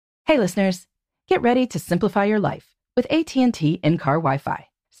Hey listeners, get ready to simplify your life with AT&T in-car Wi-Fi.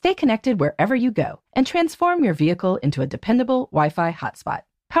 Stay connected wherever you go and transform your vehicle into a dependable Wi-Fi hotspot.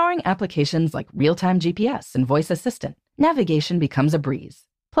 Powering applications like real-time GPS and voice assistant, navigation becomes a breeze.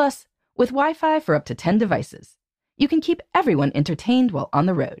 Plus, with Wi-Fi for up to 10 devices, you can keep everyone entertained while on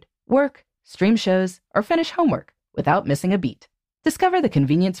the road, work, stream shows, or finish homework without missing a beat. Discover the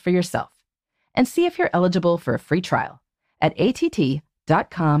convenience for yourself and see if you're eligible for a free trial at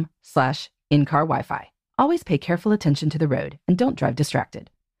att.com/in-car Wi-Fi. Always pay careful attention to the road and don't drive distracted.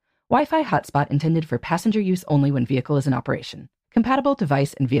 Wi-Fi hotspot intended for passenger use only when vehicle is in operation. Compatible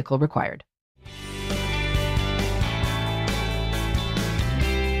device and vehicle required.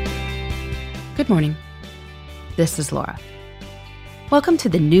 Good morning. This is Laura. Welcome to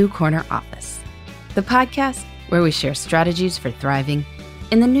the New Corner Office, the podcast where we share strategies for thriving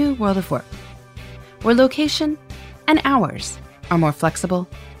in the new world of work, where location and hours are more flexible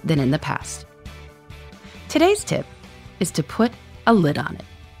than in the past. Today's tip is to put a lid on it.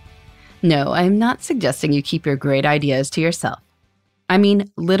 No, I am not suggesting you keep your great ideas to yourself. I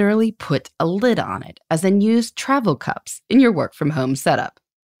mean, literally put a lid on it, as in use travel cups in your work from home setup.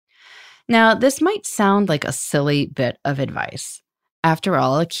 Now, this might sound like a silly bit of advice. After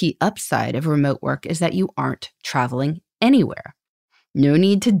all, a key upside of remote work is that you aren't traveling anywhere. No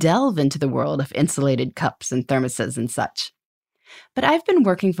need to delve into the world of insulated cups and thermoses and such. But I've been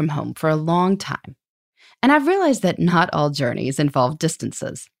working from home for a long time, and I've realized that not all journeys involve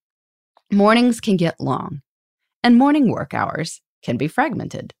distances. Mornings can get long, and morning work hours can be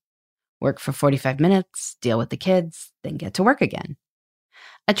fragmented. Work for 45 minutes, deal with the kids, then get to work again.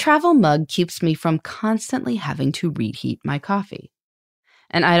 A travel mug keeps me from constantly having to reheat my coffee.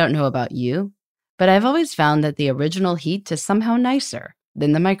 And I don't know about you, but I've always found that the original heat is somehow nicer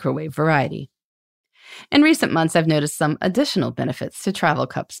than the microwave variety. In recent months, I've noticed some additional benefits to travel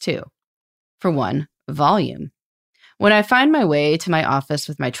cups too. For one, volume. When I find my way to my office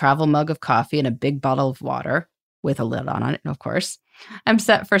with my travel mug of coffee and a big bottle of water, with a lid on it, of course, I'm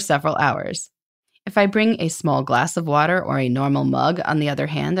set for several hours. If I bring a small glass of water or a normal mug, on the other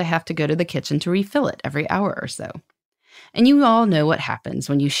hand, I have to go to the kitchen to refill it every hour or so. And you all know what happens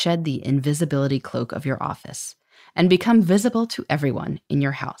when you shed the invisibility cloak of your office and become visible to everyone in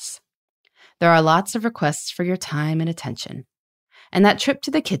your house. There are lots of requests for your time and attention. And that trip to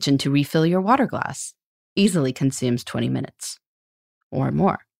the kitchen to refill your water glass easily consumes 20 minutes or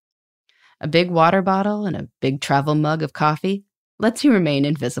more. A big water bottle and a big travel mug of coffee lets you remain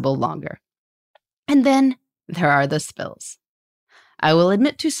invisible longer. And then there are the spills. I will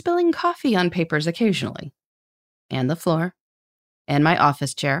admit to spilling coffee on papers occasionally, and the floor, and my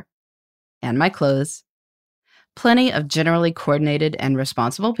office chair, and my clothes. Plenty of generally coordinated and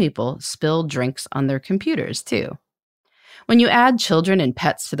responsible people spill drinks on their computers too. When you add children and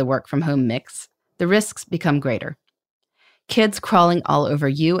pets to the work from home mix, the risks become greater. Kids crawling all over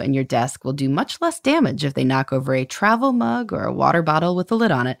you and your desk will do much less damage if they knock over a travel mug or a water bottle with a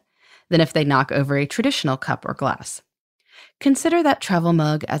lid on it than if they knock over a traditional cup or glass. Consider that travel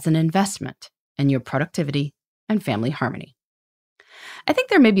mug as an investment in your productivity and family harmony. I think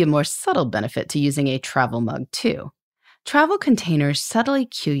there may be a more subtle benefit to using a travel mug too. Travel containers subtly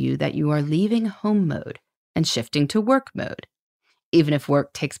cue you that you are leaving home mode and shifting to work mode, even if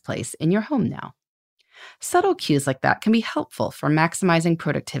work takes place in your home now. Subtle cues like that can be helpful for maximizing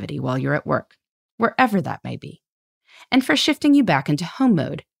productivity while you're at work, wherever that may be, and for shifting you back into home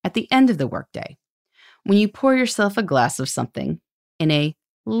mode at the end of the workday, when you pour yourself a glass of something in a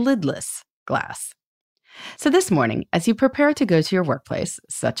lidless glass. So this morning, as you prepare to go to your workplace,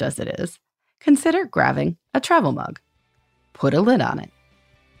 such as it is, consider grabbing a travel mug. Put a lid on it.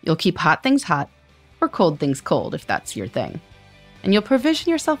 You'll keep hot things hot or cold things cold if that's your thing, and you'll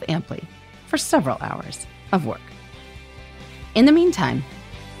provision yourself amply for several hours of work. In the meantime,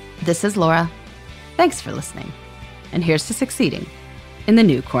 this is Laura. Thanks for listening, and here's to succeeding in the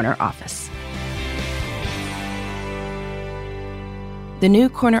New Corner Office. The New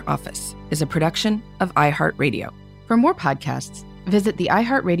Corner Office is a production of iHeartRadio. For more podcasts, visit the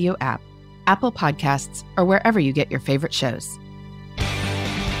iHeartRadio app, Apple Podcasts, or wherever you get your favorite shows.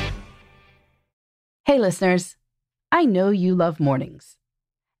 Hey listeners, I know you love mornings.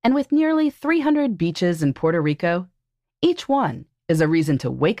 And with nearly 300 beaches in Puerto Rico, each one is a reason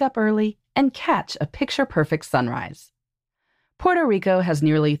to wake up early and catch a picture-perfect sunrise. Puerto Rico has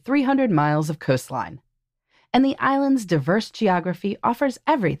nearly 300 miles of coastline, and the island's diverse geography offers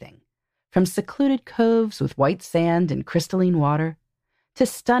everything from secluded coves with white sand and crystalline water to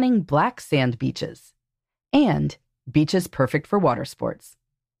stunning black sand beaches and beaches perfect for water sports.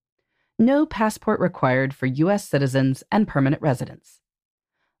 No passport required for U.S. citizens and permanent residents.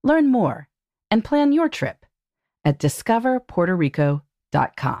 Learn more and plan your trip at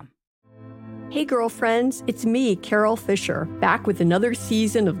discoverpuertorico.com. Hey girlfriends, it's me, Carol Fisher, back with another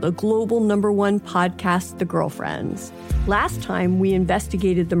season of the global #1 podcast, The Girlfriends. Last time, we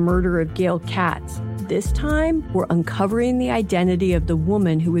investigated the murder of Gail Katz. This time, we're uncovering the identity of the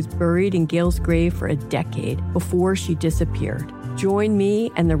woman who was buried in Gail's grave for a decade before she disappeared. Join me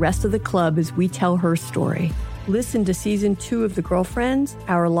and the rest of the club as we tell her story. Listen to Season 2 of The Girlfriends,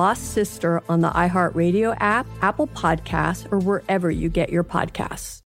 Our Lost Sister on the iHeartRadio app, Apple Podcasts, or wherever you get your podcasts.